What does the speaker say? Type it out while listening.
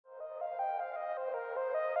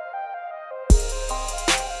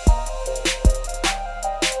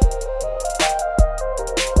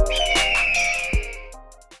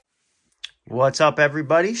What's up,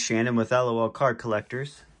 everybody? Shannon with LOL Card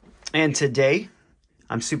Collectors. And today,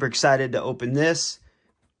 I'm super excited to open this.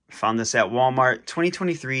 Found this at Walmart.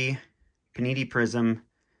 2023 Panini Prizm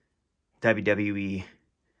WWE.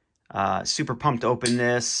 Super pumped to open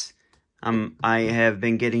this. I have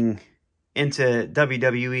been getting into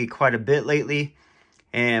WWE quite a bit lately.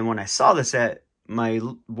 And when I saw this at my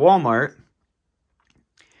Walmart,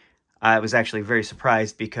 I was actually very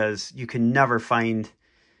surprised because you can never find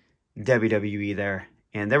WWE there,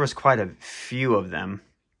 and there was quite a few of them.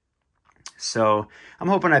 So I'm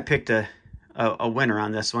hoping I picked a winner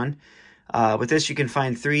on this one. With this, you can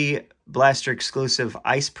find 3 Blaster exclusive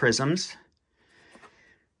ice prisms,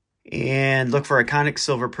 and look for iconic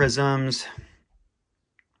silver prisms,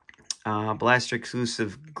 Blaster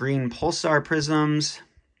exclusive green pulsar prisms,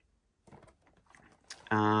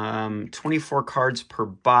 24 cards per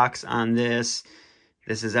box on this.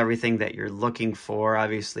 This is everything that you're looking for.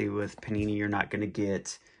 Obviously, with Panini, you're not going to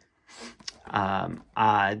get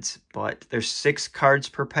odds, but there's 6 cards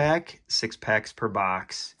per pack, 6 packs per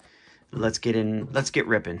box. Let's get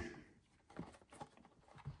ripping.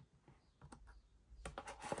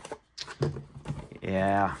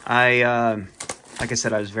 Yeah, like I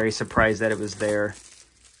said, I was very surprised that it was there.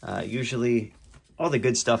 Usually, all the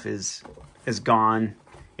good stuff is gone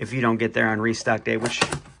if you don't get there on restock day, which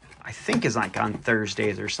I think is like on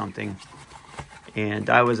Thursdays or something. And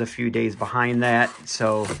I was a few days behind that,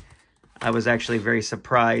 so I was actually very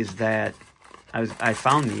surprised that I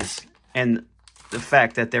found these. And the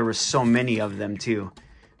fact that there were so many of them too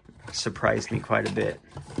surprised me quite a bit.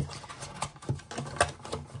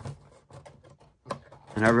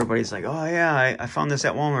 And everybody's like, oh yeah, I found this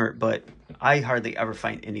at Walmart, but I hardly ever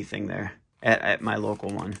find anything there at my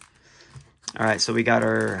local one. All right, so we got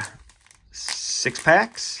our 6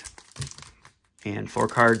 packs and 4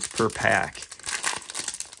 cards per pack.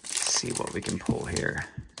 Let's see what we can pull here.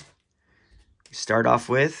 We start off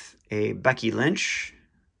with a Becky Lynch.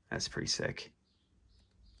 That's pretty sick.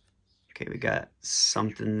 Okay, we got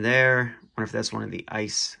something there. I wonder if that's one of the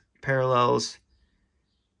ice parallels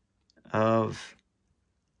of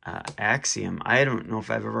Axiom. I don't know if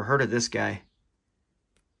I've ever heard of this guy.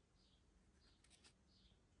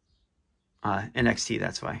 NXT,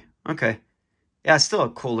 that's why. Okay. Yeah, still a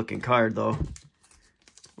cool looking card though.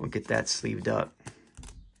 We'll get that sleeved up.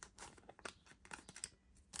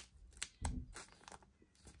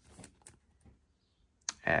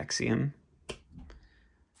 Axiom.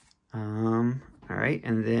 All right,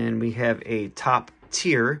 and then we have a top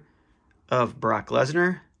tier of Brock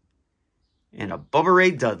Lesnar and a Bubba Ray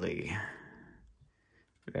Dudley.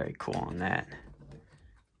 Very cool on that.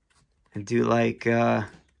 I do like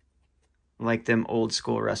them old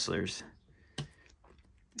school wrestlers.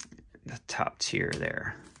 The top tier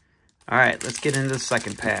there. All right, let's get into the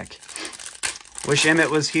second pack. Wish Emmett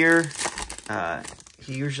was here.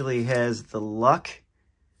 He usually has the luck.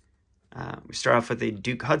 We start off with a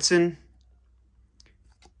Duke Hudson.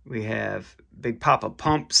 We have Big Papa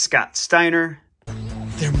Pump, Scott Steiner.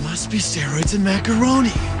 There must be steroids in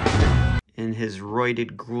macaroni. In his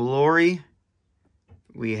roided glory,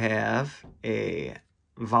 we have a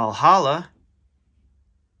Valhalla.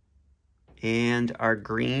 And our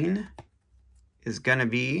green is going to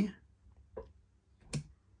be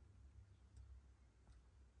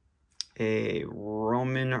a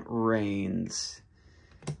Roman Reigns,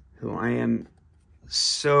 who I am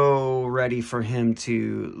so ready for him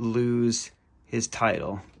to lose his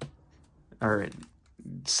title or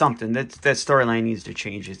something. That storyline needs to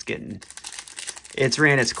change. It's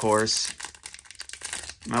ran its course.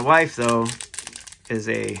 My wife, though, is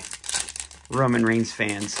a Roman Reigns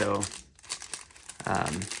fan, so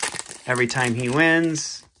every time he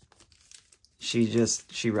wins,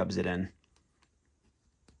 she rubs it in.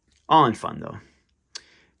 All in fun, though.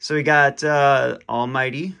 So we got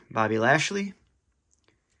Almighty Bobby Lashley.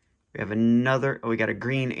 We have we got a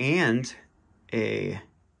green and a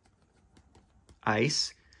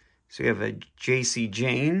ice. So we have a JC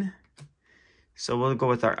Jane. So we'll go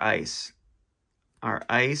with our ice. Our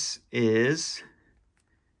ice is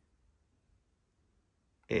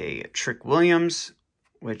a Trick Williams,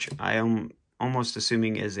 which I am almost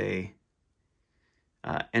assuming is a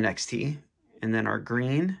NXT. And then our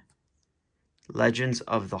green, Legends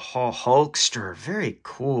of the Hulkster. Very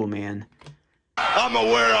cool, man. I'm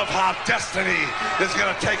aware of how destiny is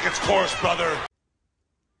going to take its course, brother.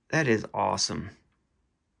 That is awesome.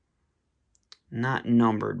 Not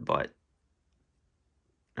numbered, but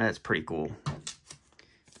that's pretty cool.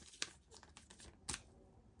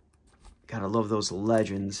 Gotta love those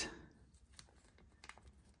legends.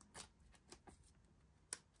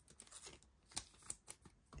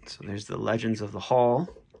 So there's the Legends of the Hall.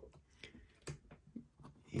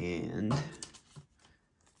 And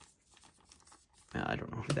I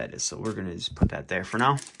don't know who that is, so we're going to just put that there for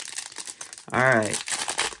now. All right.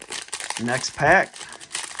 Next pack.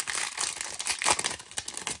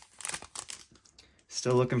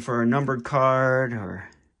 Still looking for a numbered card or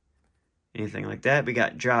anything like that. We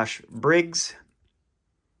got Josh Briggs.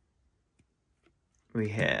 We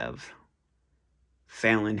have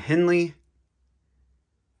Fallon Henley.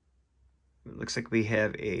 It looks like we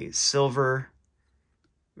have a silver.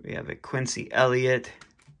 We have a Quincy Elliott.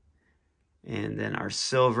 And then our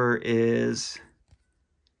silver is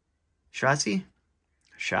Shotzi?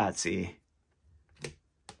 Shotzi.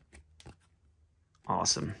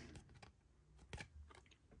 Awesome.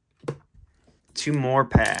 2 more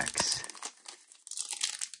packs.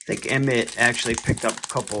 I think Emmett actually picked up a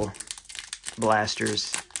couple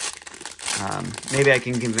blasters. Maybe I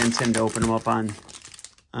can convince him to open them up on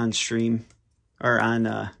stream or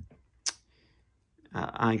on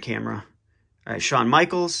camera. All right, Shawn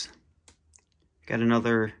Michaels. Got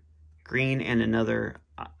another green and another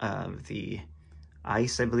of the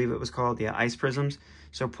ice, I believe it was called. Yeah, ice prisms.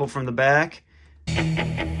 So pull from the back.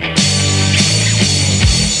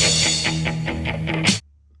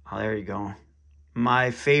 Oh, there you go.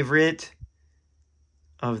 My favorite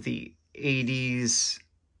of the 80s,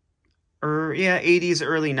 or yeah, 80s,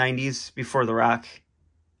 early 90s, before The Rock.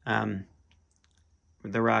 The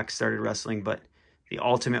Rock started wrestling, but the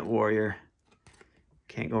Ultimate Warrior.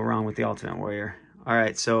 Can't go wrong with the Ultimate Warrior. All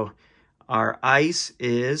right, so our ice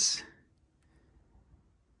is,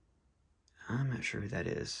 I'm not sure who that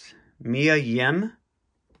is, Mia Yim.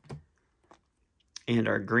 And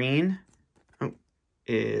our green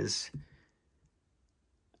is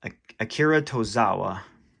Akira Tozawa.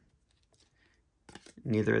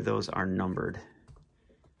 Neither of those are numbered.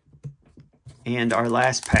 And our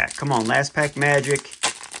last pack. Come on, last pack magic.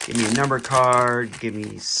 Give me a number card. Give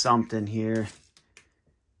me something here.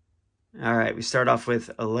 All right, we start off with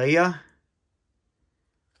Alea.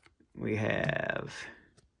 We have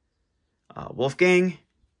Wolfgang.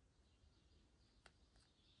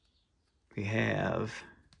 We have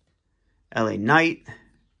LA Knight.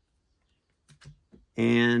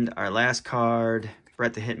 And our last card,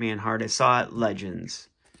 Bret the Hitman Hart. I saw it, Legends.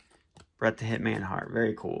 Bret the Hitman Hart.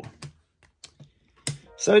 Very cool.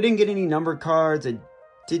 So I didn't get any numbered cards. I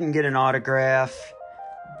didn't get an autograph.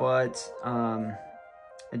 But I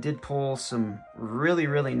did pull some really,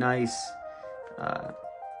 really nice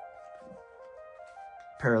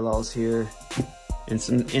parallels here. And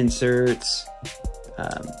some inserts.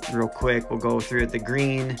 Real quick, we'll go through it. The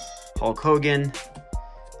green, Hulk Hogan.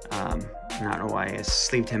 I don't know why I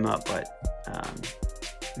sleeved him up, but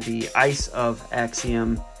the Ice of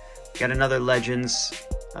Axiom. Got another Legends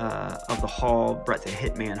of the Hall, Bret the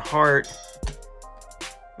Hitman Hart.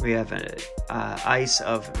 We have an Ice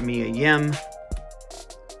of Mia Yim.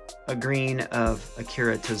 A green of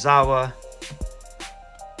Akira Tozawa.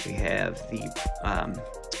 We have the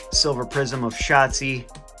Silver Prism of Shotzi.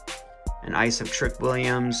 An Ice of Trick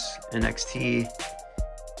Williams, NXT,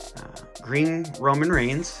 green Roman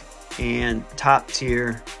Reigns, and top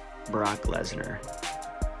tier Brock Lesnar.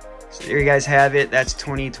 So there you guys have it. That's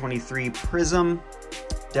 2023 Prizm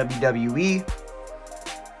WWE.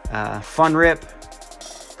 Fun rip.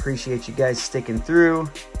 Appreciate you guys sticking through.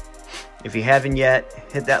 If you haven't yet,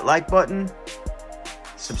 hit that like button,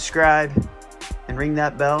 subscribe, and ring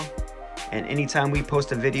that bell. And anytime we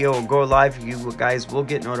post a video or go live, you guys will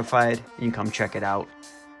get notified and you come check it out.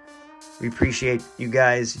 We appreciate you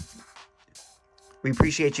guys. You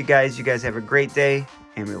guys have a great day,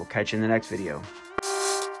 and we will catch you in the next video.